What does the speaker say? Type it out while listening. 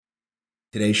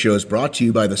Today's show is brought to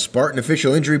you by the Spartan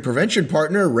official injury prevention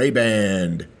partner,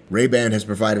 Ray-Ban. Ray-Ban has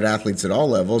provided athletes at all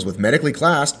levels with medically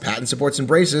classed patent supports and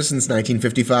braces since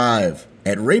 1955.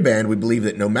 At Ray-Ban, we believe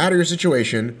that no matter your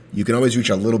situation, you can always reach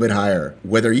a little bit higher.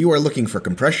 Whether you are looking for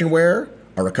compression wear,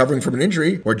 are recovering from an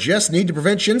injury, or just need to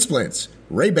prevent shin splints,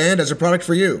 Ray-Ban has a product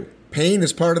for you. Pain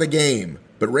is part of the game,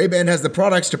 but Ray-Ban has the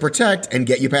products to protect and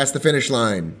get you past the finish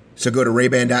line. So go to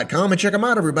Rayban.com and check them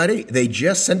out, everybody. They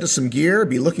just sent us some gear.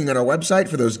 Be looking on our website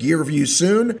for those gear reviews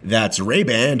soon. That's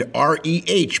Ray-Ban,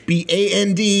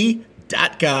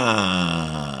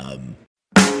 REHBAND.com.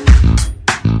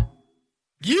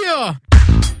 Yeah!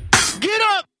 Get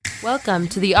up! Welcome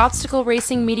to the Obstacle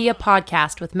Racing Media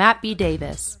Podcast with Matt B.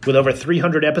 Davis. With over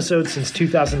 300 episodes since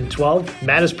 2012,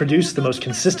 Matt has produced the most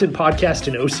consistent podcast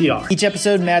in OCR. Each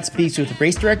episode, Matt speaks with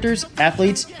race directors,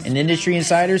 athletes, and industry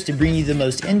insiders to bring you the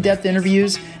most in-depth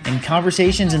interviews and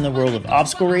conversations in the world of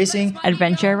obstacle racing,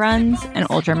 adventure runs, and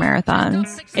ultra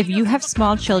marathons. If you have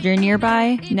small children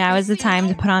nearby, now is the time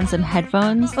to put on some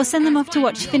headphones or send them off to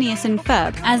watch Phineas and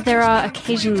Ferb, as there are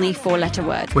occasionally four-letter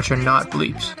words, which are not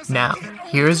bleeps. Now,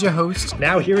 here is your host.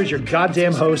 Now here is your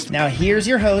goddamn host. Now here's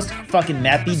your host, fucking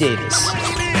Matt B. Davis.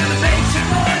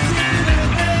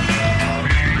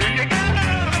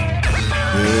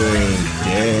 Good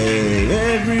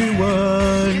day,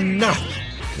 everyone.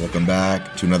 Welcome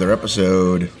back to another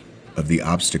episode of the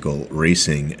Obstacle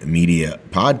Racing Media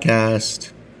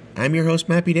Podcast. I'm your host,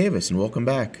 Matt B. Davis, and welcome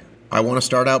back. I want to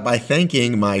start out by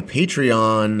thanking my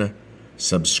Patreon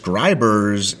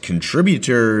subscribers,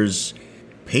 contributors,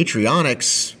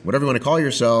 Patreonics, whatever you want to call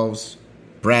yourselves: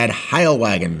 Brad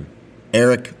Heilwagen,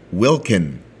 Eric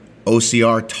Wilkin,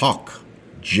 OCR Talk,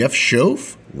 Jeff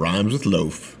Schoaf, rhymes with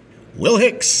loaf, Will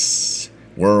Hicks,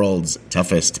 World's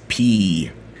Toughest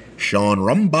P, Sean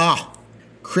Rumba,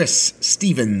 Chris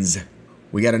Stevens.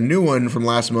 We got a new one from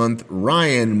last month,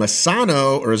 Ryan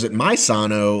Masano, or is it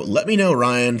Mysano? Let me know,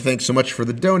 Ryan. Thanks so much for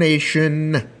the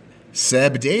donation.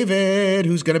 Seb David,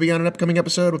 who's going to be on an upcoming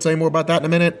episode. We'll tell you more about that in a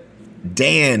minute.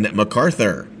 Dan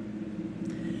MacArthur,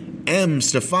 M.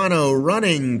 Stefano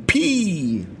Running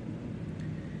P,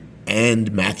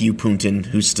 and Matthew Punton,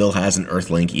 who still has an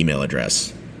Earthlink email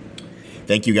address.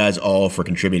 Thank you guys all for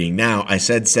contributing. Now, I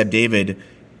said Seb David,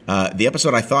 the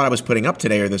episode I thought I was putting up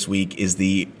today or this week is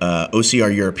the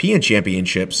OCR European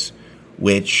Championships,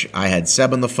 which I had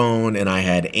Seb on the phone and I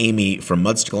had Amy from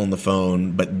Mudstickle on the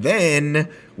phone. But then,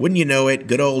 wouldn't you know it,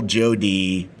 good old Joe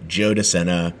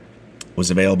Desena, was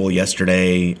available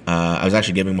yesterday. I was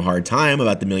actually giving him a hard time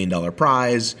about the $1 million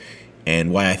prize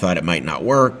and why I thought it might not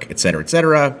work, etc.,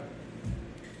 etc.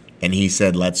 And he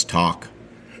said, let's talk.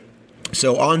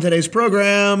 So on today's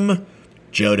program,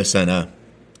 Joe Desena.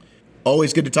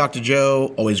 Always good to talk to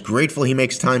Joe. Always grateful he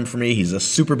makes time for me. He's a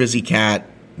super busy cat.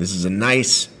 This is a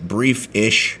nice,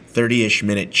 brief-ish, 30-ish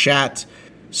minute chat.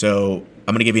 So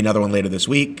I'm going to give you another one later this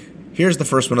week. Here's the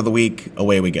first one of the week.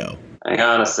 Away we go. Hang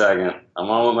on a second. I'm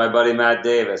on with my buddy Matt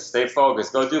Davis. Stay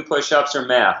focused. Go do push-ups or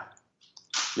math.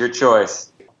 Your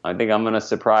choice. I think I'm going to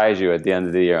surprise you at the end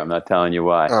of the year. I'm not telling you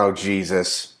why. Oh,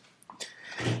 Jesus.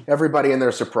 Everybody and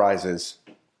their surprises.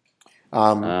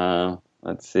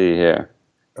 Let's see here.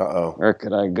 Uh-oh. Where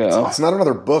could I go? It's not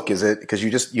another book, is it? Because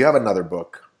you have another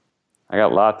book. I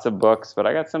got lots of books, but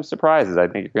I got some surprises I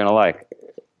think you're going to like.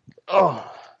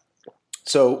 Oh.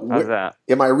 So, how's that?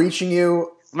 Am I reaching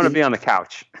you? I'm going to be on the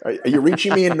couch. Are you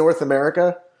reaching me in North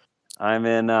America? I'm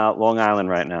in Long Island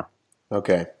right now.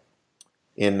 Okay.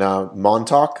 In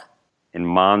Montauk? In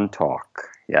Montauk,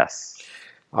 yes.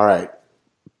 All right.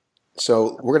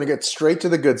 So we're going to get straight to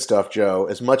the good stuff, Joe.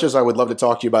 As much as I would love to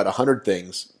talk to you about 100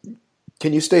 things,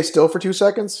 can you stay still for 2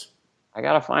 seconds? I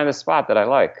got to find a spot that I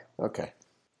like. Okay.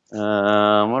 What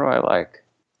do I like?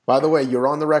 By the way, you're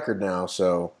on the record now,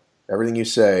 so everything you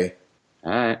say.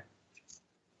 All right.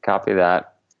 Copy that.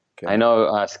 Okay. I know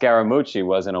Scaramucci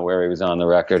wasn't aware he was on the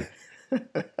record. My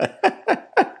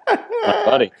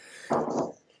buddy.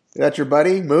 That's your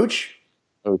buddy, Mooch?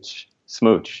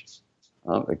 Smooch.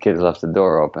 Oh, the kid left the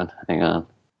door open. Hang on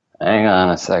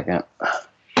a second.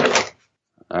 All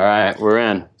right, we're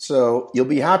in. So you'll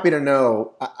be happy to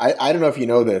know, I don't know if you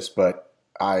know this, but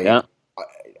I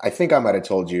think I might have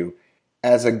told you,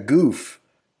 as a goof,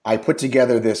 I put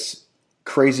together this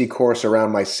crazy course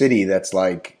around my city that's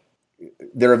like,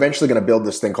 they're eventually going to build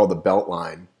this thing called the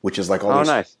Beltline, which is like all these.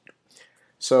 Oh, nice.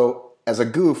 So as a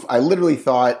goof, I literally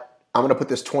thought, I'm going to put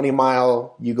this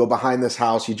 20-mile, you go behind this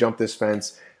house, you jump this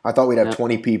fence. I thought we'd have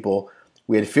 20 people.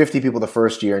 We had 50 people the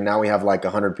first year, and now we have like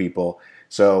 100 people.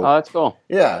 So, oh, that's cool.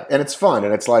 Yeah, and it's fun,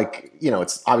 and it's like,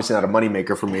 it's obviously not a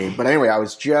moneymaker for me. But anyway, I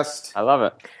love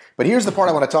it. But here's the part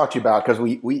I want to talk to you about, because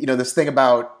we this thing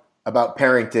about about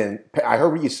parenting. I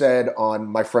heard what you said on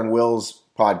my friend Will's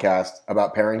podcast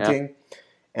about parenting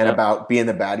and about being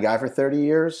the bad guy for 30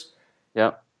 years.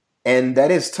 Yeah. And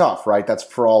that is tough, right? That's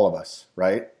for all of us,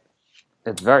 right?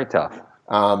 It's very tough.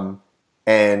 And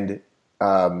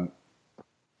I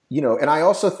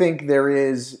also think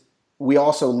we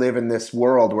also live in this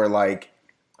world where like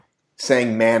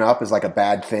saying man up is like a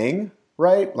bad thing,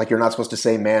 right? Like you're not supposed to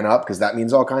say man up because that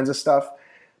means all kinds of stuff.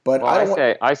 But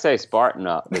I say Spartan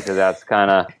up because that's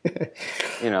kind of,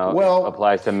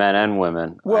 applies to men and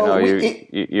women. Well,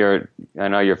 I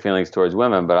know your feelings towards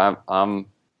women, but I'm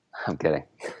kidding.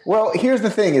 Well, here's the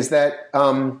thing: is that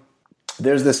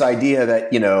there's this idea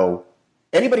that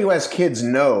anybody who has kids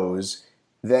knows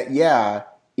that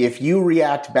if you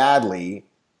react badly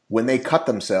when they cut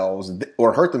themselves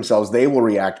or hurt themselves, they will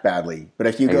react badly. But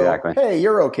if you go, hey,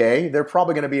 you're okay, they're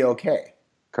probably going to be okay.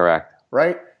 Correct.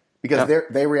 Right. Because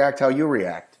they react how you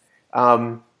react.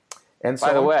 And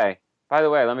so, by the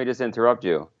way, let me just interrupt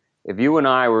you. If you and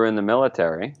I were in the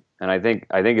military, and I think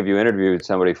if you interviewed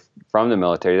somebody from the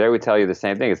military, they would tell you the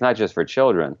same thing. It's not just for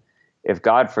children. If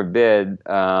God forbid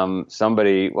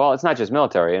somebody, well, it's not just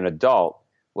military, an adult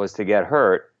was to get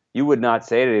hurt, you would not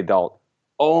say to the adult,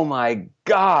 "Oh my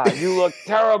God, you look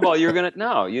terrible. You're gonna."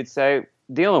 No, you'd say,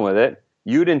 dealing with it.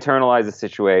 You'd internalize the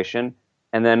situation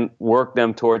and then work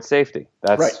them towards safety.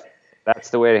 That's right.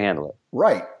 That's the way to handle it.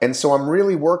 Right. And so I'm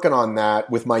really working on that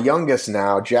with my youngest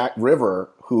now, Jack River,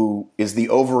 who is the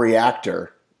overreactor,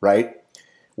 right?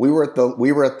 We were at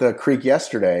the creek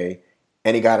yesterday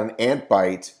and he got an ant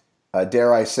bite,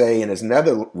 dare I say, in his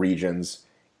nether regions.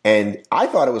 And I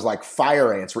thought it was like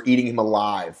fire ants were eating him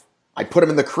alive. I put him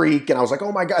in the creek and I was like,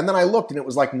 oh my God. And then I looked and it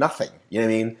was like nothing. You know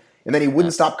what I mean? And then he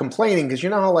wouldn't stop complaining because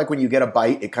you know how like when you get a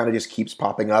bite, it kind of just keeps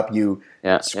popping up. You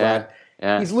scratch.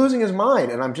 Yeah. He's losing his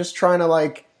mind, and I'm just trying to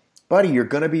like, buddy, you're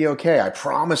gonna be okay. I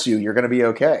promise you, you're gonna be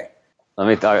okay.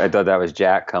 I thought that was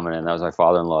Jack coming in. That was my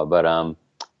father-in-law. But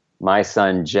my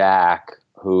son Jack,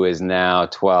 who is now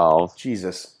 12,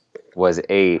 was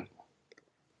 8,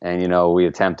 and we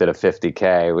attempted a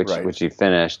 50K, which he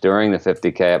finished. During the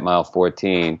 50K at mile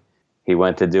 14, he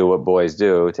went to do what boys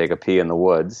do: take a pee in the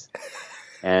woods.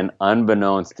 And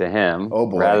unbeknownst to him,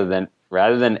 rather than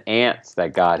ants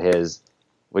that got his,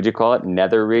 what'd you call it,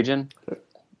 nether region?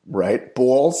 Right,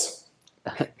 balls.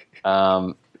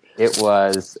 It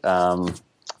was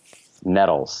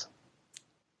nettles,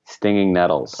 stinging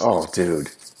nettles. Oh,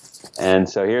 dude. And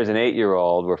so here's an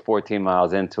 8-year-old. We're 14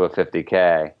 miles into a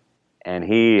 50K, and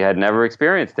he had never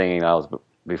experienced stinging nettles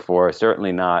before,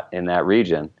 certainly not in that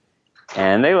region.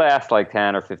 And they last like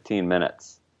 10 or 15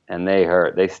 minutes. And they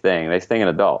hurt. They sting. They sting an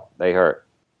adult. They hurt.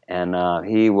 And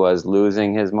he was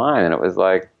losing his mind. And it was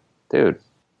like, dude,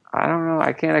 I don't know.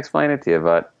 I can't explain it to you,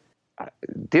 but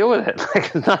deal with it.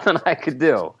 Like, there's nothing I could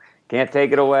do. Can't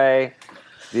take it away.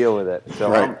 Deal with it. So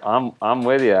right. I'm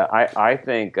with you. I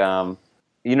think, my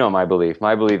belief.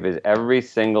 My belief is every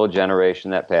single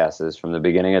generation that passes from the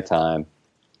beginning of time,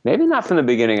 maybe not from the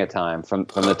beginning of time, from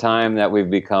the time that we've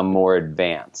become more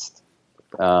advanced,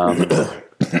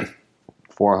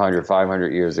 400,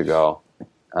 500 years ago,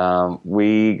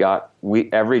 every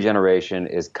generation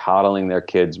is coddling their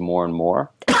kids more and more,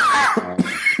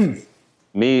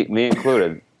 me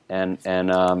included, and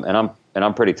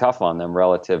I'm pretty tough on them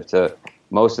relative to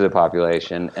most of the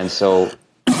population, and so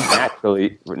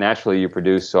naturally you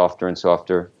produce softer and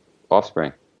softer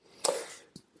offspring.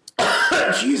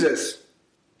 Jesus,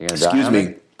 excuse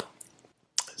me.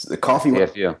 The coffee.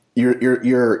 If you.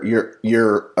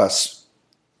 You're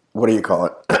what do you call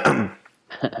it?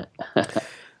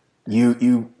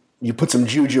 You put some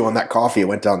juju on that coffee. It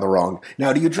went down the wrong.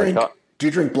 Now, do you drink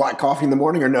black coffee in the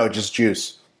morning or no, just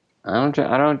juice? I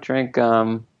don't drink.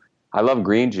 I love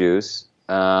green juice.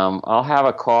 I'll have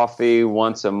a coffee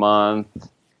once a month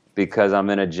because I'm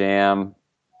in a jam.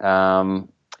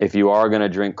 If you are going to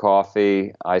drink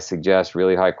coffee, I suggest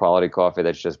really high quality coffee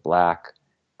that's just black.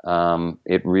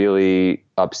 It really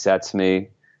upsets me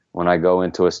when I go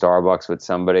into a Starbucks with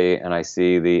somebody and I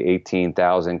see the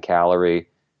 18,000 calorie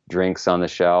drinks on the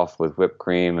shelf with whipped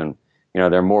cream, and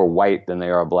they're more white than they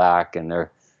are black, and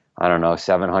they're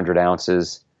 700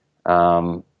 ounces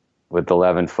with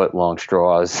 11-foot long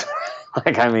straws.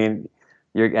 And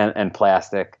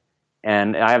plastic.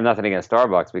 And I have nothing against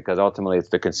Starbucks because ultimately it's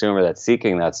the consumer that's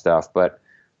seeking that stuff. But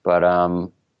we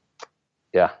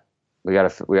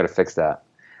gotta fix that.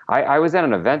 I was at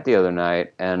an event the other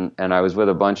night, and I was with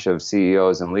a bunch of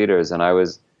CEOs and leaders, and I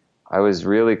was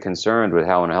really concerned with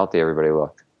how unhealthy everybody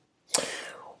looked.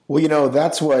 Well,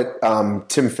 that's what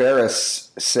Tim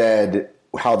Ferriss said,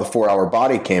 how the 4-Hour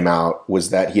Body came out, was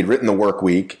that he had written The Work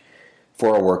Week,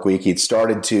 for a work week. He'd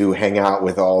started to hang out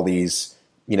with all these,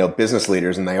 business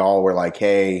leaders, and they all were like,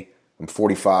 "Hey, I'm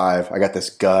 45. I got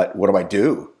this gut. What do I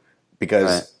do?"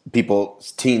 Because people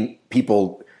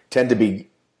tend to be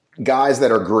guys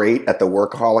that are great at the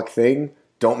workaholic thing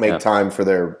don't make time for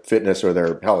their fitness or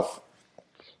their health.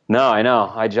 No, I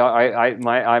know.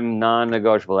 I'm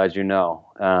non-negotiable, as you know.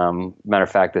 Matter of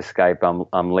fact, the Skype,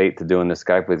 I'm late to doing the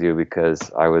Skype with you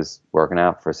because I was working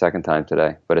out for a second time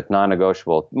today. But it's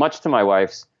non-negotiable, much to my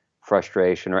wife's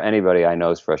frustration or anybody I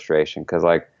know's frustration, because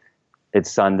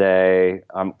it's Sunday.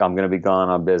 I'm going to be gone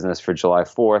on business for July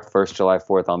 4th. First July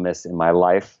 4th I'll miss in my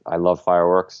life. I love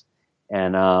fireworks,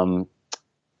 and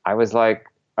I was like,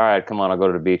 all right, come on, I'll go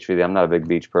to the beach with you. I'm not a big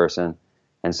beach person.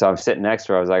 And so I'm sitting next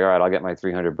to her. I was like, all right, I'll get my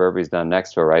 300 burpees done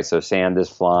next to her, right? So sand is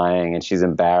flying, and she's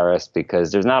embarrassed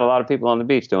because there's not a lot of people on the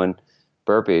beach doing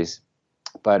burpees,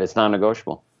 but it's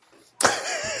non-negotiable.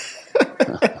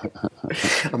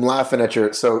 I'm laughing at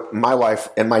your. So my wife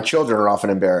and my children are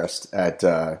often embarrassed at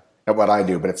what I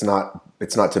do, but it's not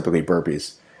typically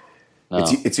burpees. No.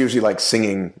 It's usually like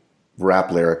singing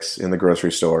rap lyrics in the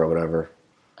grocery store or whatever.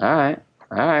 All right.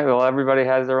 Well, everybody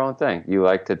has their own thing. You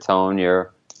like to tone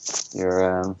your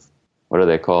what are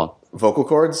they called? Vocal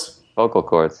cords? Vocal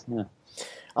cords, yeah.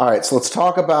 All right, so let's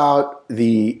talk about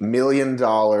the $1 million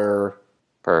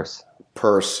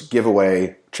purse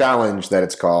giveaway challenge that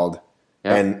it's called.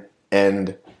 Yep.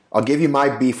 And I'll give you my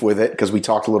beef with it because we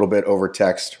talked a little bit over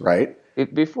text, right?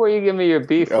 Before you give me your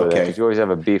beef with it, because you always have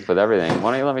a beef with everything,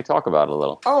 why don't you let me talk about it a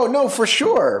little? Oh, no, for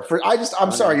sure.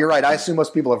 I'm sorry, you're right. I assume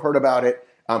most people have heard about it.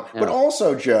 But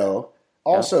also, Joe,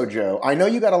 I know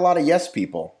you got a lot of yes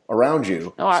people around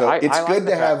you. No, so it's I good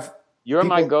to have. You're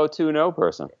my go-to no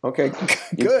person. Okay,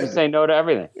 good. You say no to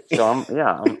everything. So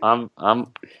I'm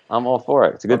all for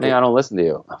it. It's a good thing I don't listen to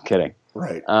you. I'm kidding.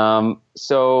 Right.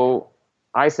 So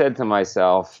I said to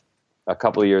myself a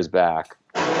couple of years back,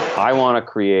 I want to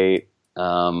create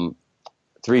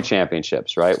 3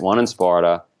 championships. Right, one in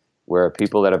Sparta, where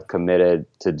people that have committed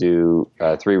to do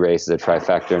 3 races, a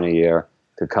trifecta in a year,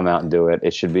 could come out and do it.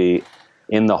 It should be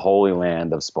in the Holy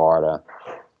Land of Sparta.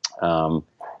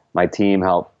 My team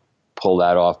helped pull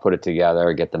that off, put it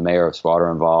together, get the mayor of Sparta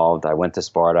involved. I went to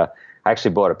Sparta. I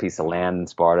actually bought a piece of land in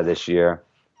Sparta this year.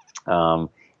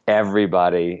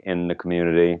 Everybody in the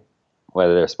community,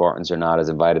 whether they're Spartans or not, is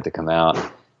invited to come out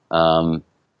and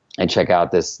check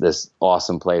out this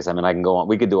awesome place. I mean, I can go on.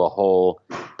 We could do a whole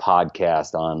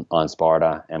podcast on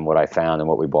Sparta and what I found and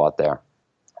what we bought there.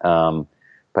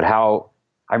 But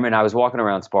I was walking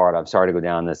around Sparta. I'm sorry to go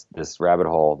down this rabbit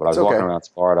hole, but I was walking around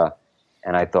Sparta,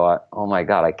 and I thought, oh my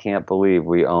God, I can't believe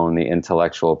we own the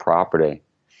intellectual property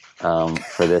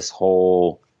for this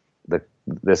whole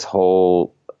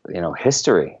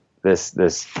history.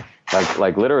 This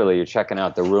like literally, you're checking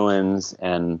out the ruins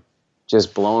and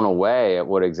just blown away at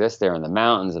what exists there in the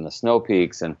mountains and the snow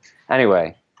peaks. And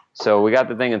anyway, so we got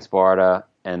the thing in Sparta.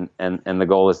 And the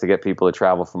goal is to get people to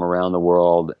travel from around the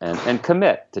world and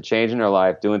commit to changing their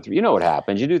life, doing 3. You know what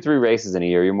happens. You do 3 races in a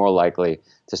year, you're more likely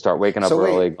to start waking up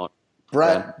early.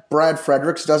 Brad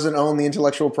Fredericks doesn't own the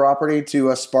intellectual property to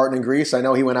a Spartan in Greece. I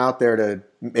know he went out there to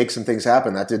make some things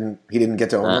happen. He didn't get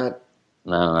to own that?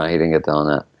 No, he didn't get to own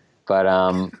that.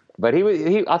 But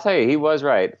he I'll tell you, he was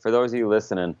right. For those of you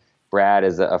listening, Brad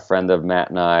is a friend of Matt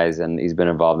and I's, and he's been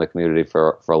involved in the community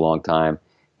for a long time.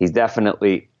 He's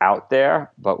definitely out there,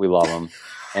 but we love him.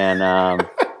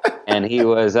 And he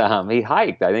was he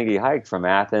hiked. I think he hiked from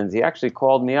Athens. He actually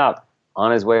called me up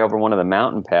on his way over one of the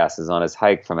mountain passes on his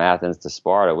hike from Athens to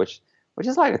Sparta, which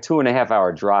is like a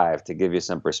 2.5-hour drive, to give you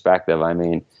some perspective. I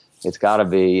mean, it's got to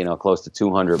be close to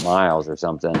 200 miles or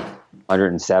something,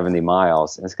 170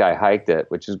 miles. And this guy hiked it,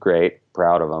 which is great.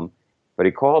 Proud of him. But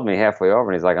he called me halfway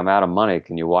over and he's like, "I'm out of money.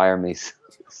 Can you wire me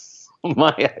some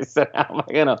money?" I said, "How am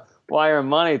I gonna wire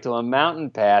money to a mountain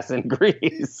pass in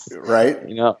Greece?" Right.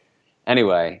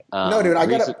 Anyway. No, dude, I'm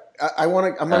going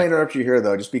to interrupt you here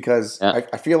though, just because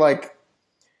I feel like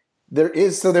there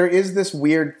is this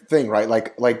weird thing, right?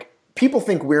 Like people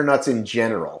think we're nuts in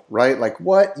general, right? Like,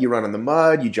 what? You run in the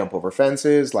mud, you jump over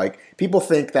fences. Like, people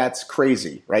think that's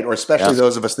crazy, right? Or especially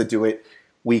those of us that do it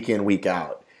week in, week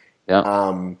out.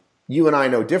 Yeah. You and I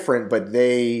know different, but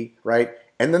right?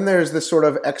 And then there's this sort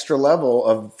of extra level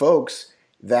of folks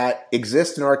that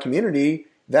exist in our community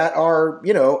that are,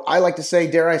 I like to say,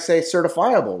 dare I say,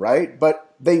 certifiable, right?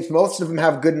 But most of them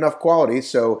have good enough qualities.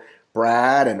 So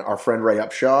Brad and our friend Ray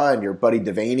Upshaw and your buddy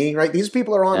Devaney, right? These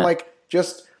people are on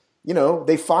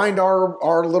they find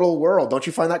our little world. Don't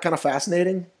you find that kind of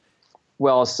fascinating?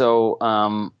 Well, so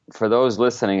for those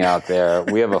listening out there,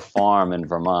 we have a farm in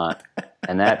Vermont,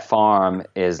 and that farm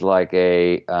is like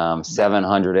a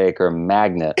 700-acre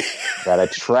magnet that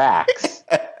attracts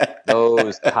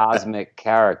those cosmic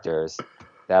characters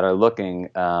that are looking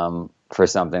for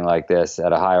something like this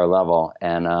at a higher level.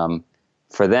 And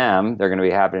for them, they're going to be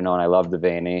happy to know, and I love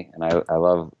Devaney, and I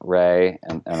love Ray,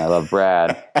 and I love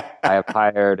Brad. I have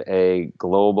hired a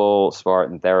global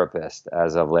Spartan therapist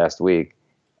as of last week,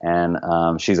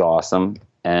 and she's awesome,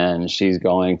 and she's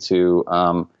going to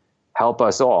help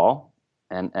us all,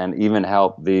 and even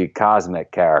help the cosmic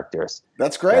characters.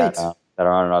 That's great. That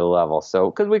are on another level.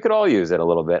 So, because we could all use it a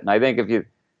little bit, and I think if you,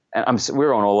 and we're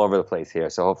going all over the place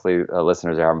here, so hopefully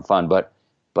listeners are having fun. But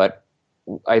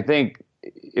I think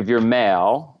if you're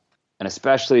male, and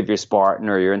especially if you're Spartan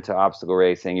or you're into obstacle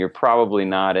racing, you're probably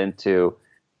not into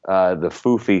the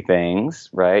foofy things,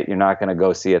 right? You're not going to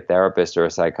go see a therapist or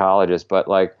a psychologist, but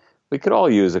like we could all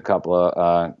use a couple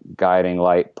of guiding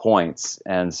light points.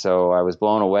 And so I was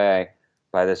blown away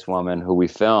by this woman who we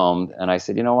filmed, and I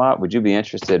said, you know what? Would you be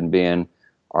interested in being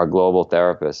our global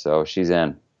therapist? So she's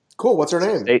in. Cool. What's her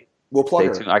name? We'll plug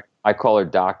her. Tuned. I call her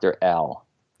Dr. L.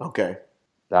 Okay.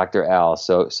 Dr. L.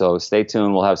 So stay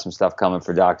tuned. We'll have some stuff coming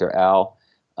for Dr. L.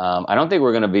 I don't think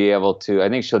we're going to be able to. I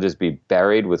think she'll just be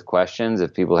buried with questions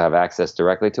if people have access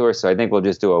directly to her. So I think we'll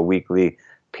just do a weekly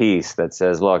piece that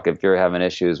says, look, if you're having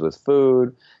issues with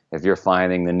food, if you're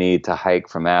finding the need to hike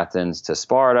from Athens to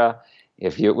Sparta,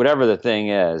 if you, whatever the thing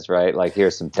is, right? Like,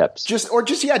 here's some tips. Just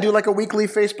do like a weekly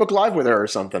Facebook Live with her or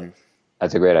something.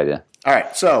 That's a great idea. All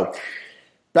right. So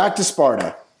back to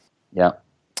Sparta. Yeah.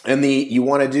 And you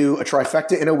want to do a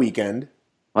trifecta in a weekend.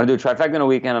 I want to do a trifecta in a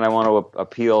weekend, and I want to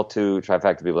appeal to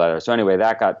trifecta people out there. So anyway,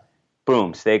 that got,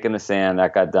 boom, stake in the sand.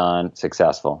 That got done,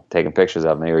 successful. Taking pictures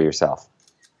of me or yourself,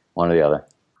 one or the other.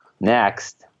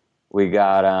 Next, we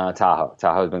got Tahoe.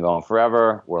 Tahoe's been going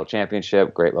forever. World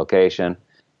Championship, great location.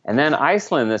 And then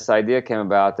Iceland, this idea came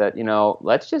about that,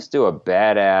 let's just do a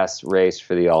badass race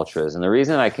for the ultras. And the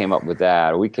reason we came up with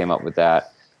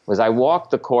that, was I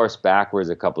walked the course backwards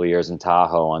a couple of years in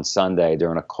Tahoe on Sunday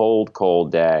during a cold,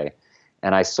 cold day.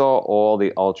 And I saw all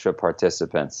the ultra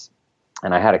participants.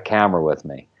 And I had a camera with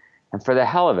me. And for the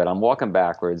hell of it, I'm walking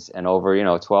backwards, and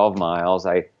over, 12 miles,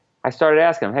 I started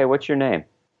asking them, hey, what's your name?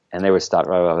 And they would stop,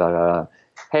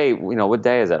 hey, what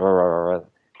day is it?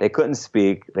 They couldn't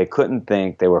speak. They couldn't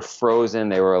think. They were frozen.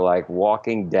 They were like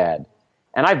walking dead.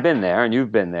 And I've been there, and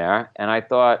you've been there. And I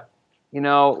thought,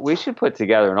 we should put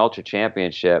together an ultra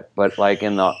championship, but like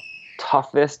in the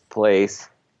toughest place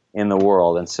in the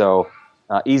world. And so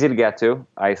easy to get to,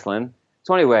 Iceland.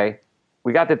 So anyway,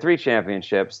 we got the 3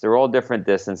 championships. They're all different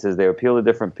distances. They appeal to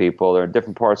different people. They're in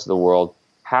different parts of the world.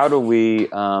 How do we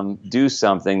do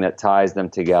something that ties them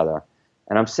together?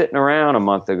 And I'm sitting around a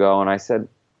month ago, and I said,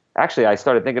 actually, I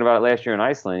started thinking about it last year in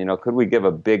Iceland. Could we give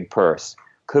a big purse?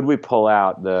 Could we pull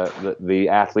out the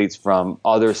athletes from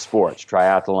other sports,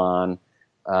 triathlon,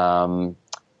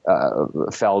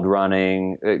 feld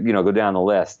running, go down the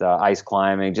list, ice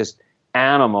climbing, just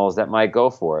animals that might go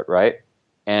for it, right?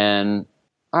 And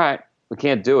all right, we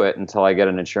can't do it until I get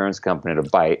an insurance company to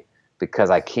bite, because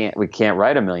we can't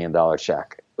write $1 million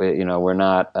check. We're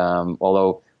not,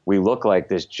 although we look like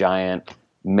this giant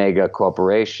mega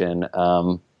corporation,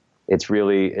 it's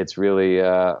really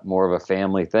more of a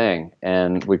family thing,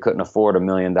 and we couldn't afford $1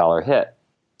 million hit.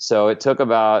 So it took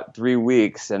about 3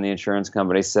 weeks, and the insurance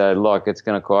company said, look, it's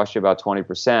going to cost you about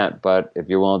 20%, but if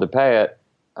you're willing to pay it,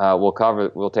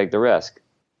 we'll take the risk.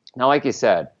 Now, like you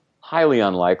said, highly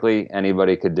unlikely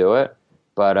anybody could do it,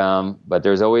 but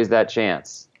there's always that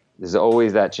chance. There's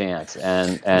always that chance.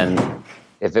 And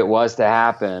if it was to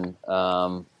happen,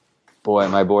 boy,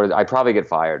 my board, I'd probably get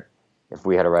fired. If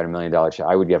we had to write $1 million check,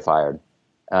 I would get fired.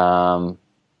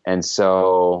 And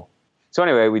so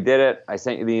anyway, we did it. I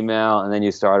sent you the email, and then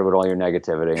you started with all your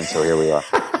negativity, and so here we are.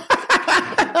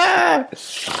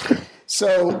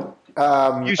 So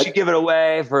you should give it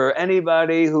away for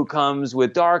anybody who comes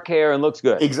with dark hair and looks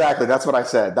good. Exactly. That's what I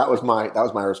said. That was my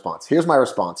response. Here's my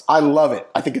response. I love it.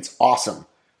 I think it's awesome.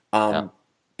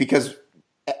 Because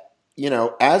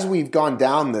as we've gone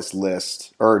down this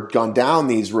list or gone down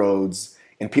these roads,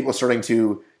 and people are starting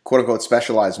to quote unquote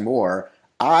specialize more,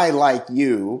 I, like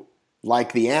you,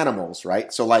 like the animals,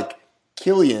 right? So like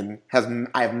Killian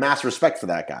I have mass respect for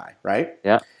that guy, right?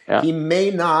 Yeah. He may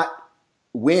not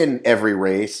win every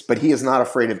race, but he is not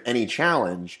afraid of any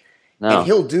challenge. No. And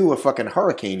he'll do a fucking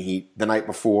hurricane heat the night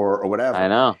before or whatever. I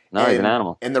know. No, he's an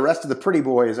animal. And the rest of the pretty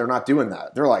boys are not doing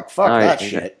that. They're like, fuck that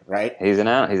shit, right? He's an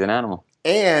animal.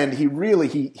 And he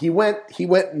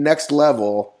went next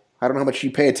level. I don't know how much you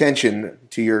pay attention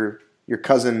to your your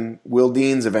cousin Will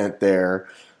Dean's event there.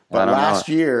 But last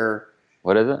year,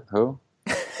 what is it? Who?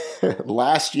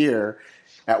 Last year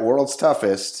at World's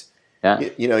Toughest,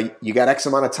 you got X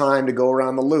amount of time to go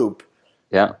around the loop.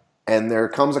 Yeah. And there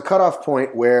comes a cutoff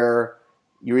point where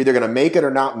you're either going to make it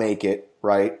or not make it,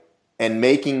 right? And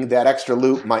making that extra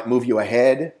loop might move you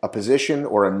ahead, a position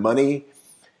or in money.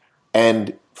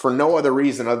 And for no other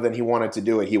reason other than he wanted to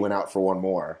do it, he went out for one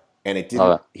more. And it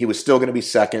didn't. He was still going to be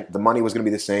second. The money was going to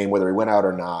be the same whether he went out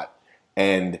or not.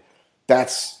 And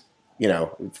that's,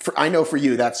 I know for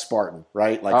you that's Spartan,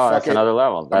 right? Like, that's another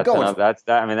level. That's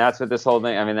what this whole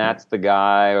thing. I mean, that's the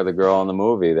guy or the girl in the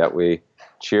movie that we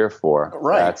cheer for.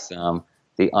 Right. That's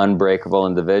the unbreakable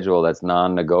individual that's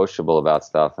non-negotiable about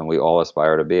stuff, and we all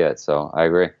aspire to be it. So I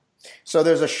agree. So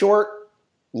there's a short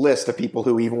list of people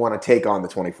who even want to take on the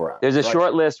 24 hours. There's a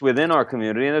short list within our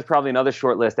community, and there's probably another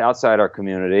short list outside our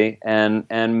community. And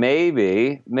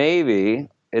maybe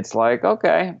it's like,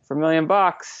 okay, for $1 million,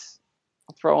 I'll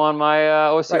throw on my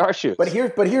OCR shoes. But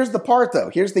here's the part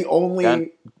though. Here's the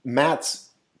only Matt's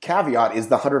caveat is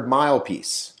the 100-mile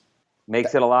piece.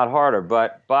 Makes it a lot harder.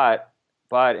 But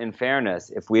in fairness,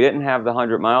 if we didn't have the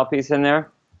 100-mile piece in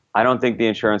there, I don't think the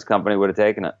insurance company would have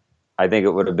taken it. I think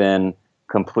it would have been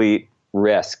complete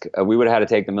risk. We would have had to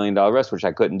take the $1 million risk, which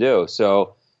I couldn't do.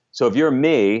 So if you're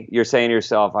me, you're saying to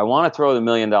yourself, I want to throw the $1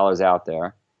 million out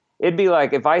there. It'd be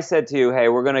like if I said to you, hey,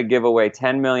 we're going to give away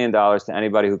 $10 million to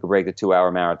anybody who could break the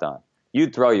 2-hour marathon.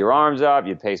 You'd throw your arms up,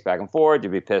 you'd pace back and forth,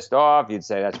 you'd be pissed off, you'd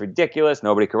say that's ridiculous,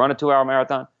 nobody can run a 2-hour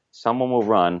marathon. Someone will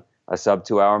run a sub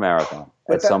 2-hour marathon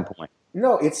at some point.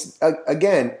 No, it's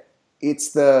again,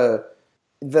 it's the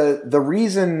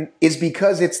reason is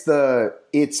because it's a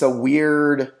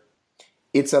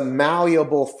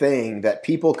malleable thing that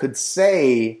people could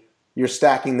say you're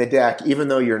stacking the deck even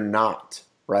though you're not,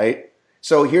 right?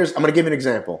 So I'm going to give you an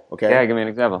example, okay? Yeah, give me an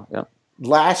example. Yeah.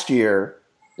 Last year,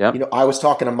 I was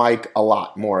talking to Mike a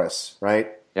lot, Morris,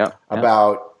 right? Yeah.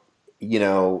 About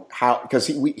how, because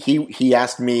he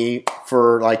asked me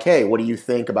for like, hey, what do you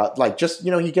think about like just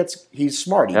he's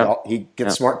smart. He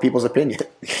gets smart people's opinion.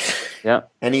 Yeah.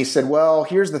 And he said, well,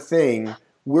 here's the thing: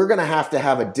 we're going to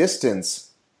have a distance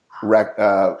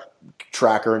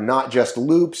tracker, not just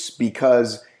loops,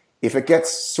 because if it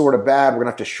gets sort of bad, we're going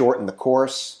to have to shorten the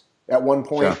course at one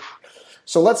point. Sure.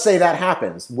 So let's say that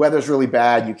happens. Weather's really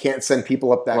bad. You can't send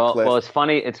people up that cliff. Well, it's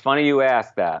funny you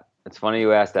ask that. It's funny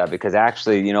you ask that because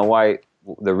actually, you know why?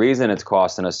 The reason it's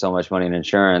costing us so much money in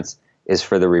insurance is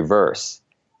for the reverse.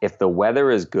 If the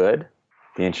weather is good,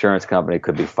 the insurance company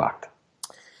could be fucked.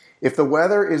 If the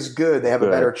weather is good, they have a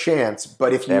better chance.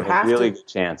 But if you have a really good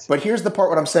chance. But here's the part.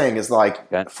 What I'm saying is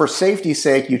like, for safety's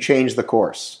sake, you change the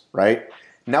course, right?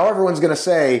 Now everyone's going to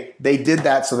say they did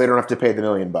that so they don't have to pay the $1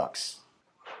 million.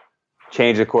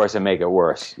 Change the course and make it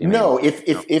worse. If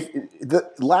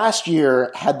the last year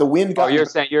had the wind gotten...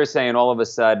 you're saying all of a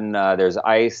sudden there's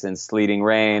ice and sleeting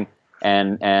rain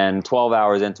and 12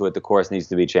 hours into it the course needs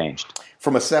to be changed.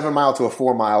 From a 7-mile to a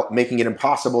 4-mile, making it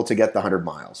impossible to get the 100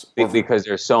 miles. Because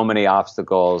there's so many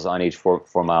obstacles on each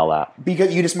 4-mile lap.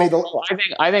 Because you just made the...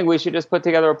 I think we should just put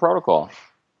together a protocol.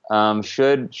 I'm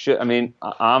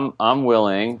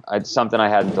willing. It's something I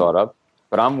hadn't thought of.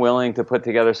 But I'm willing to put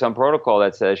together some protocol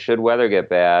that says, should weather get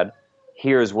bad,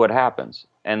 here's what happens.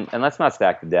 And let's not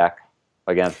stack the deck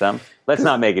against them. Let's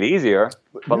not make it easier.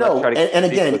 But let's try to and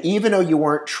again, even though you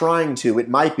weren't trying to, it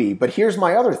might be. But here's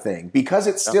my other thing. Because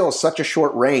it's still such a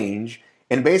short range,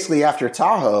 and basically after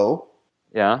Tahoe,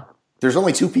 there's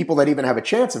only 2 people that even have a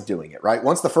chance of doing it, right?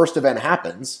 Once the first event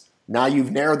happens, now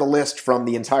you've narrowed the list from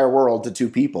the entire world to 2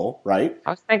 people, right?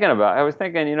 I was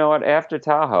thinking, you know what, after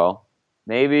Tahoe,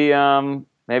 maybe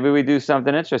we do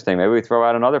something interesting. Maybe we throw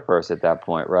out another purse at that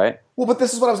point, right? Well, but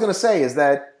this is what I was going to say: is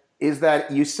that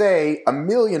you say $1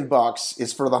 million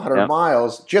is for the 100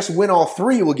 miles. Just win all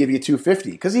 3 will give you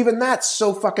 $250, because even that's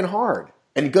so fucking hard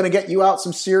and going to get you out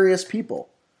some serious people,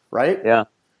 right? Yeah.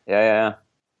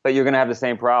 But you're going to have the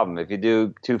same problem if you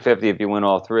do $250 if you win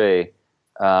all 3.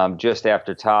 Just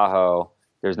after Tahoe,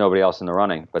 there's nobody else in the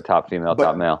running but top female,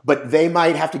 top male. But they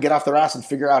might have to get off their ass and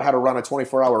figure out how to run a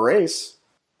 24-hour race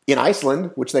in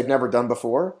Iceland, which they've never done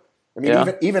before. I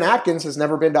mean, even Atkins has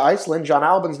never been to Iceland. John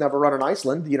Albin's never run in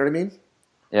Iceland. You know what I mean?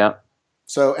 Yeah.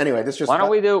 So anyway, this just... Why don't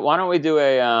we do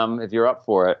a, if you're up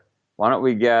for it, why don't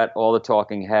we get all the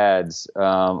talking heads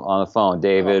on the phone?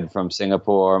 David from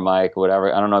Singapore, Mike,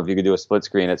 whatever. I don't know if you could do a split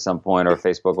screen at some point or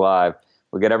Facebook Live.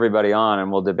 We'll get everybody on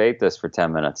and we'll debate this for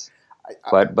 10 minutes.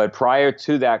 But prior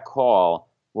to that call,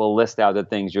 we'll list out the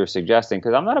things you're suggesting,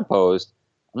 because I'm not opposed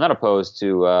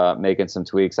to making some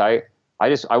tweaks. I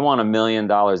want $1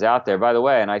 million out there. By the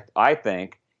way, and I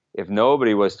think if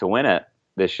nobody was to win it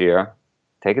this year,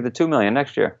 take it to 2 million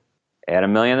next year. Add $1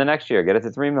 million the next year. Get it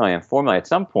to 3 million, 4 million. At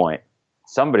some point,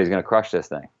 somebody's going to crush this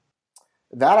thing.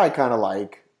 That I kind of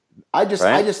like. I just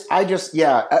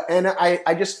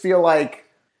feel like,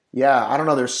 I don't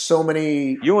know. There's so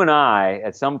many. You and I,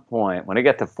 at some point, when I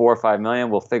get to 4 or 5 million,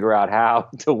 we'll figure out how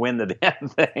to win the damn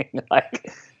thing.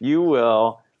 Like you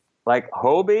will, like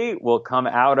Hobie will come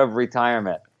out of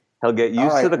retirement. He'll get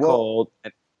used to the cold.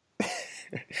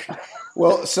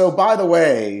 Well, so by the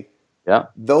way, yeah,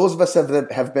 those of us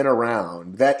have been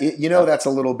around. That's a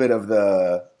little bit of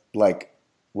the like,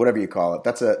 whatever you call it.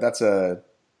 That's a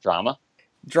drama.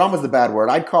 Drama's the bad word.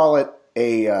 I'd call it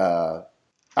a.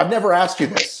 I've never asked you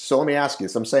this, so let me ask you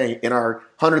this. I'm saying in our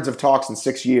hundreds of talks in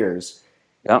 6 years,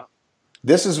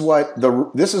 this is what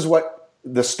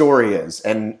the story is.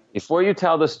 And before you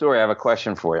tell the story, I have a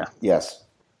question for you. Yes.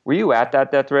 Were you at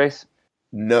that death race?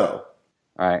 No.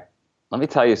 All right. Let me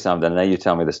tell you something, and then you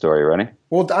tell me the story. Ready?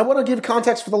 Well, I want to give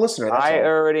context for the listener. I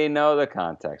already know the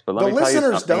context, but let me tell you something.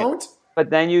 The listeners don't? But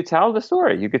then you tell the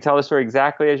story. You could tell the story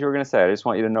exactly as you were going to say. I just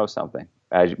want you to know something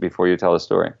before you tell the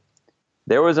story.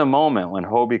 There was a moment when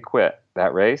Hobie quit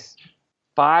that race.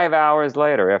 5 hours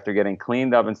later, after getting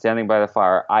cleaned up and standing by the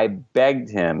fire, I begged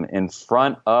him in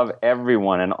front of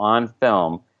everyone and on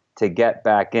film to get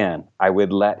back in. I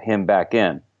would let him back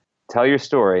in. Tell your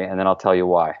story, and then I'll tell you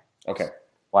why. Okay.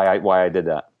 Why I did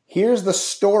that. Here's the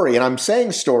story, and I'm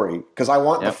saying story because I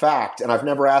want the fact, and I've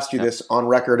never asked you this on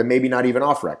record and maybe not even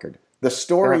off record. The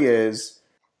story is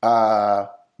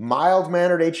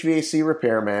mild-mannered HVAC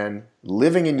repairman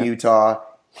living in Utah,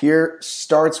 here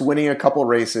starts winning a couple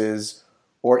races,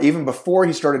 or even before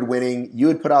he started winning, you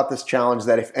had put out this challenge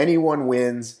that if anyone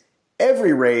wins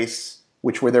every race,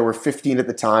 there were 15 at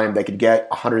the time, they could get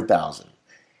 $100,000.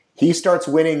 He starts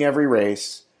winning every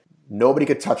race. Nobody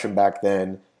could touch him back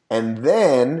then. And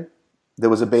then there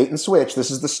was a bait and switch.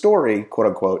 This is the story, quote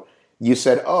unquote. You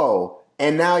said,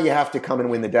 and now you have to come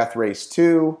and win the death race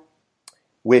too,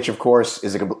 which of course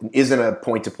isn't a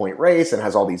point-to-point race and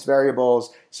has all these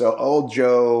variables. So old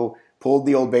Joe pulled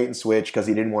the old bait and switch because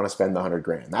he didn't want to spend the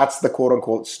 $100,000. That's the quote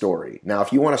unquote story. Now,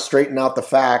 if you want to straighten out the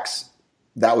facts,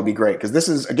 that would be great. Because this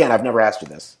is, again, I've never asked you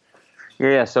this.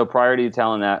 Yeah. So prior to you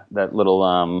telling that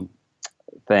little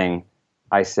thing,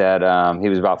 I said he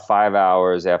was about 5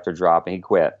 hours after dropping. He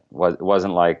quit. It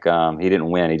wasn't like he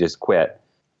didn't win. He just quit.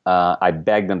 I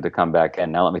begged him to come back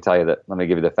in. Now let me tell you that. Let me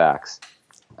give you the facts.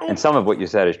 And some of what you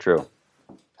said is true.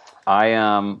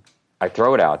 I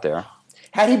throw it out there.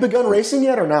 Had he begun racing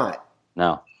yet or not?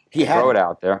 No. He had. Throw it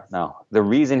out there. No. The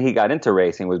reason he got into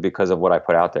racing was because of what I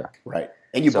put out there. Right.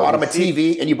 And you bought him a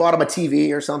TV, and you bought him a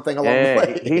TV or something along the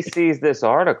way. He sees this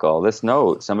article, this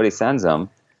note somebody sends him,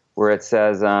 where it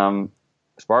says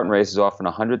Spartan Race is offering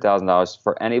 $100,000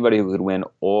 for anybody who could win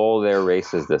all their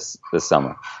races this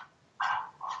summer.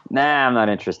 Nah, I'm not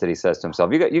interested, he says to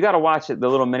himself. You got to watch it, the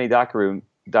little mini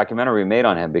documentary we made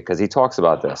on him, because he talks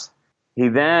about this. He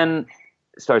then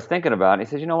starts thinking about it. He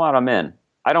says, you know what, I'm in.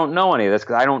 I don't know any of this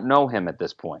because I don't know him at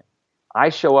this point. I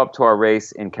show up to our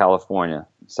race in California,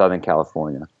 Southern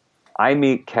California. I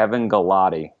meet Kevin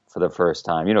Galati for the first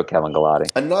time. You know Kevin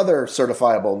Galati. Another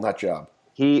certifiable nut job.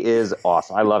 He is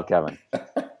awesome. I love Kevin.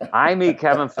 I meet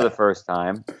Kevin for the first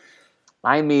time.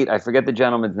 I forget the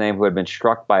gentleman's name who had been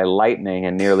struck by lightning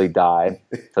and nearly died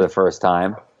for the first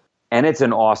time. And it's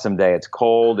an awesome day. It's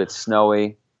cold. It's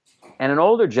snowy. And an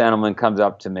older gentleman comes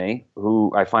up to me,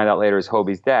 who I find out later is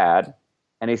Hobie's dad.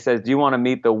 And he says, do you want to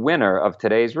meet the winner of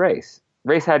today's race?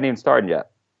 Race hadn't even started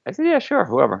yet. I said, yeah, sure,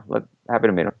 whoever. Happy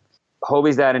to meet him.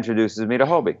 Hobie's dad introduces me to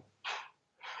Hobie.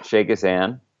 Shake his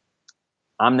hand.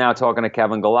 I'm now talking to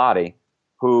Kevin Galati,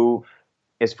 who,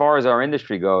 as far as our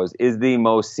industry goes, is the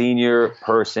most senior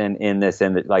person in this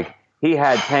industry. Like, he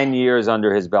had 10 years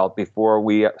under his belt before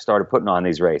we started putting on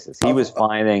these races. He was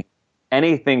finding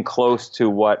anything close to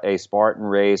what a Spartan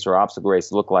race or obstacle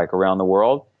race looked like around the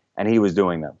world, and he was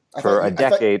doing them for a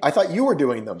decade. I thought you were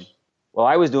doing them. Well,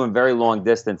 I was doing very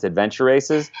long-distance adventure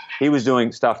races. He was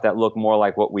doing stuff that looked more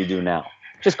like what we do now.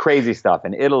 Just crazy stuff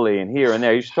in Italy and here and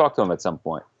there. You should talk to him at some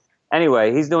point.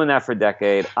 Anyway, he's doing that for a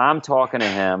decade. I'm talking to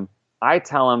him. I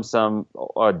tell him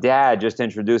dad just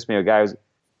introduced me to a guy who's,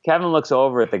 Kevin looks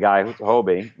over at the guy,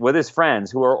 Hobie, with his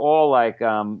friends who are all like,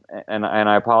 and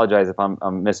I apologize if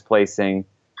I'm misplacing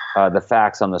the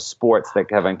facts on the sports that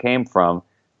Kevin came from,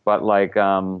 but like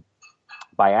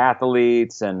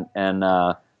biathletes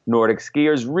and Nordic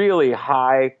skiers, really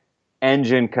high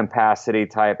engine capacity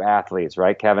type athletes,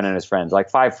 right? Kevin and his friends, like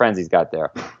 5 friends he's got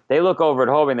there. They look over at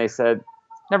Hobie and they said,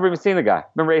 never even seen the guy.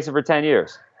 Been racing for 10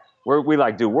 years. We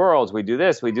like do worlds, we do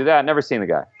this, we do that. Never seen the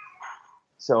guy.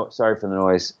 So sorry for the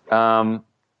noise. Are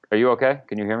you okay?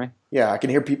 Can you hear me? Yeah, I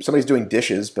can hear people. Somebody's doing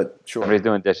dishes, but sure. Somebody's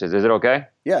doing dishes. Is it okay?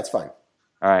 Yeah, it's fine.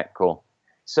 All right, cool.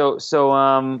 So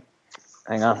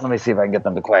hang on. Let me see if I can get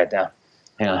them to quiet down.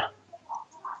 Hang on.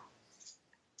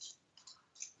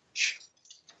 Shh.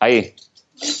 Aye.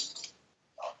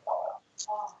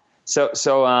 So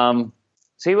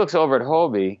he looks over at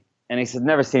Hobie and he says,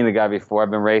 "Never seen the guy before. I've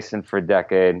been racing for a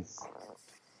decade.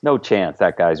 No chance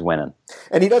that guy's winning."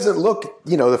 And he doesn't look,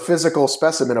 the physical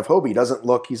specimen of Hobie doesn't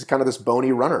look. He's kind of this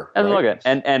bony runner. Doesn't right? look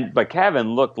it. But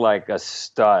Kevin looked like a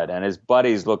stud, and his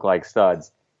buddies look like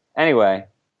studs. Anyway,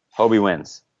 Hobie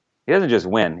wins. He doesn't just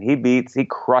win. He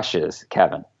crushes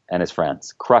Kevin and his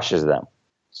friends. Crushes them.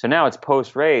 So now it's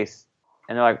post race,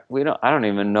 and they're like, I don't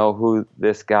even know who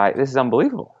this guy. This is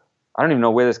unbelievable. I don't even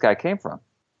know where this guy came from.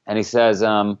 And he says,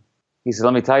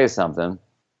 let me tell you something.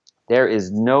 There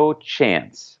is no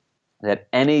chance that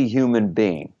any human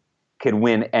being could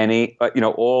win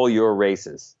all your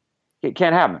races. It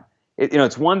can't happen.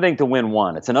 It's one thing to win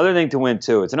one. It's another thing to win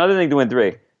two. It's another thing to win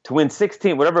three. To win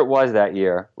 16, whatever it was that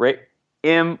year, right?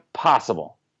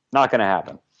 Impossible. Not going to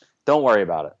happen. Don't worry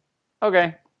about it.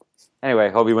 Okay. Anyway,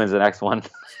 Hobie wins the next one,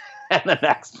 and the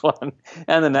next one,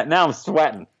 and now I'm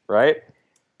sweating, right?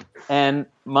 And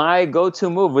my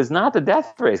go-to move was not the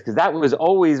death race, because that was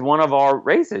always one of our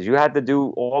races. You had to do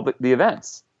all the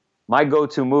events. My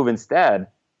go-to move instead,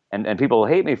 and people will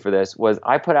hate me for this, was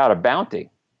I put out a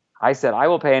bounty. I said, I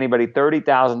will pay anybody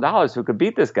 $30,000 who could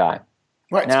beat this guy.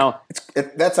 Right. Now,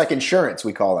 that's like insurance,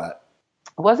 we call that.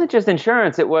 It wasn't just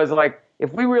insurance. It was like,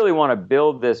 if we really want to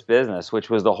build this business, which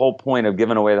was the whole point of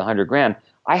giving away the $100,000,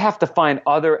 I have to find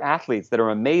other athletes that are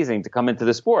amazing to come into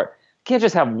the sport. You can't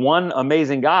just have one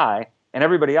amazing guy and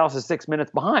everybody else is 6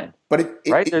 minutes behind. But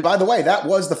by the way, that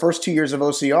was the first 2 years of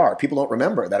OCR. People don't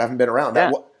remember that haven't been around.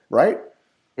 Right?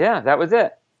 Yeah, that was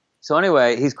it. So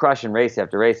anyway, he's crushing race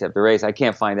after race after race. I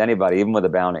can't find anybody, even with a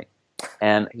bounty.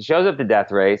 And he shows up to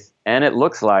death race, and it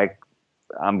looks like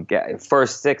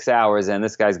first 6 hours, and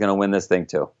this guy's going to win this thing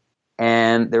too.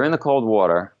 And they're in the cold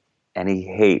water, and he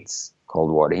hates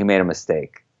cold water. He made a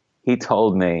mistake. He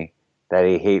told me that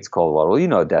he hates cold water.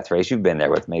 Well, death race. You've been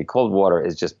there with me. Cold water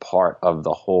is just part of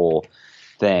the whole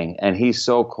thing. And he's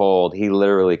so cold, he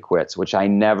literally quits, which I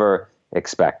never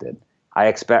expected.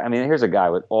 Here's a guy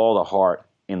with all the heart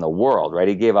in the world, right?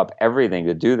 He gave up everything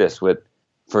to do this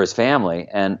for his family,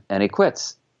 and he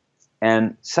quits.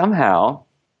 And somehow,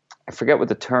 I forget what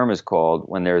the term is called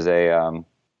when there's a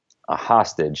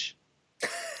hostage,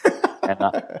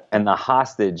 and the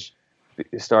hostage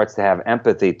starts to have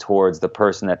empathy towards the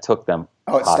person that took them.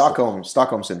 Oh, it's Stockholm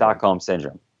syndrome. Stockholm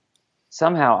syndrome.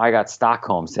 Somehow I got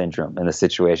Stockholm syndrome in the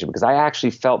situation because I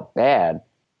actually felt bad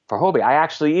for Hobie. I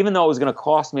actually, even though it was going to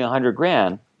cost me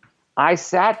 $100,000, I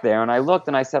sat there and I looked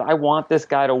and I said, I want this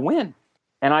guy to win.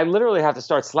 And I literally have to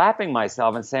start slapping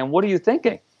myself and saying, what are you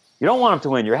thinking? You don't want him to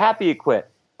win. You're happy he quit.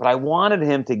 But I wanted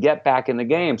him to get back in the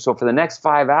game. So for the next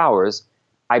 5 hours,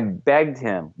 I begged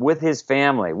him with his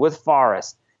family, with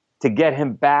Forrest, to get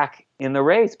him back in the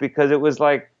race because it was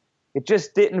like, it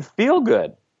just didn't feel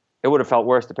good. It would have felt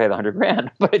worse to pay the $100,000,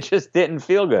 but it just didn't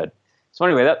feel good. So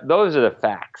anyway, those are the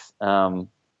facts on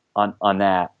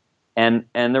that. And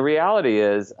the reality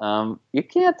is, you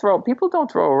can't people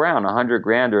don't throw around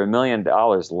 $100,000 or $1 million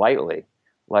lightly.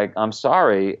 Like, I'm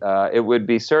sorry, it would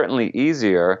be certainly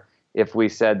easier if we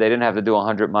said they didn't have to do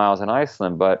 100 miles in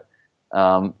Iceland, but it's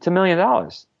 $1 million.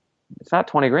 It's not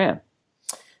 $20,000.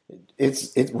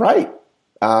 It's right.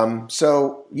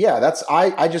 So yeah,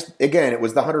 I just, again, it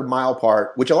was the 100-mile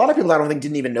part, which a lot of people I don't think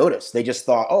didn't even notice. They just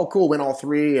thought, oh, cool, win all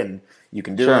three and you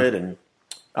can do it. And,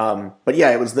 but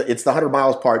yeah, it's the 100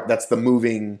 miles part. That's the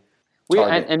moving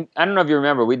target. And I don't know if you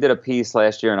remember, we did a piece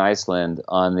last year in Iceland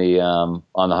on the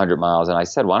 100 miles. And I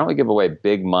said, why don't we give away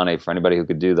big money for anybody who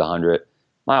could do the 100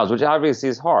 miles, which obviously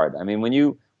is hard. I mean, when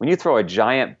you throw a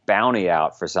giant bounty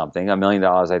out for something, $1 million,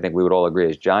 I think we would all agree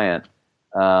is giant.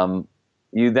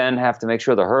 You then have to make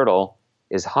sure the hurdle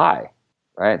is high,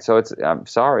 right? So I'm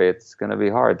sorry, it's going to be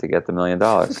hard to get the $1 million.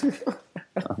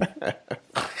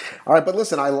 All right, but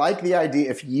listen, I like the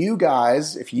idea. If you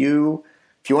guys, if you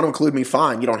want to include me,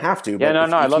 fine. You don't have to. Yeah,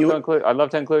 I'd love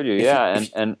to include you. Yeah,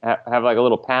 and have like a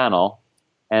little panel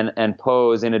and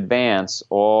pose in advance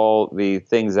all the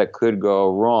things that could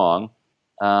go wrong.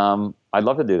 I'd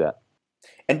love to do that.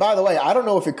 And by the way, I don't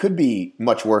know if it could be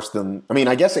much worse than, I mean,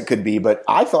 I guess it could be, but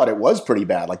I thought it was pretty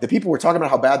bad. Like, the people were talking about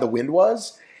how bad the wind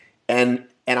was, and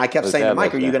I kept saying to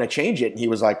Mike, are you going to change it? And he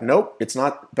was like, nope, it's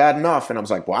not bad enough. And I was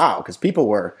like, wow, because people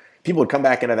would come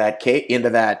back into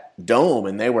that dome,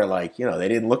 and they were like, they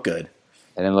didn't look good.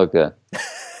 They didn't look good.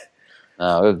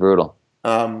 No, it was brutal.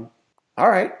 All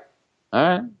right. All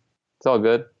right. It's all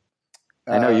good.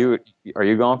 I know you. Are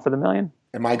you going for the $1 million?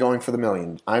 Am I going for the $1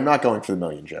 million? I'm not going for the $1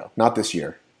 million, Joe. Not this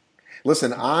year.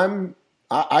 Listen,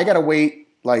 I got to wait.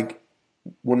 Like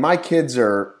when my kids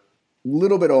are a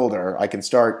little bit older, I can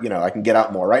start, I can get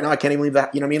out more. Right now, I can't even leave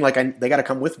that. You know what I mean? Like they got to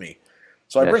come with me.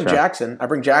 So I bring Jackson. I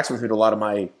bring Jackson with me to a lot of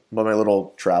my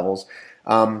little travels.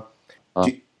 Do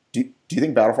you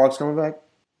think Battle Frog's coming back?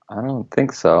 I don't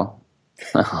think so.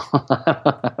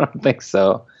 I don't think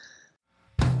so.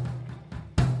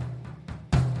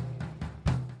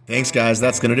 Thanks, guys.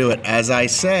 That's going to do it. As I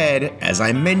said, as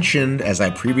I mentioned, as I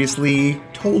previously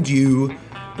told you,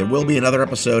 there will be another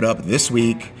episode up this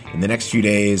week in the next few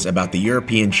days about the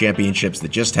European Championships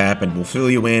that just happened. We'll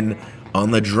fill you in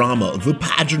on the drama, the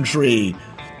pageantry,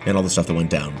 and all the stuff that went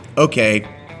down. Okay,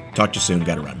 talk to you soon.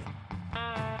 Gotta run.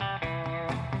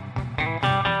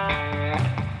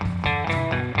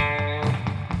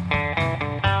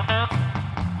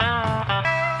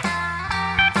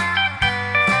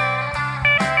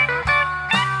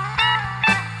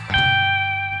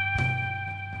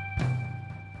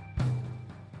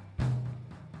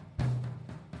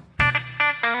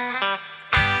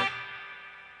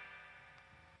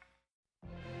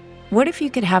 What if you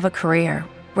could have a career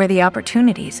where the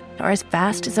opportunities are as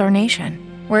vast as our nation,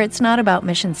 where it's not about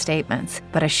mission statements,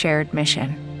 but a shared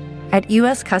mission? At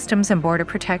U.S. Customs and Border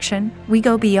Protection, we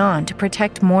go beyond to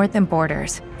protect more than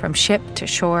borders. From ship to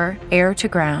shore, air to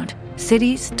ground,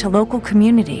 cities to local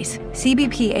communities,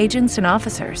 CBP agents and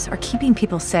officers are keeping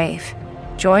people safe.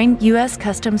 Join U.S.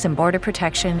 Customs and Border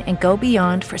Protection and go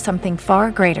beyond for something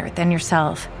far greater than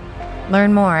yourself.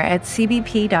 Learn more at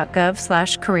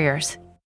cbp.gov/careers.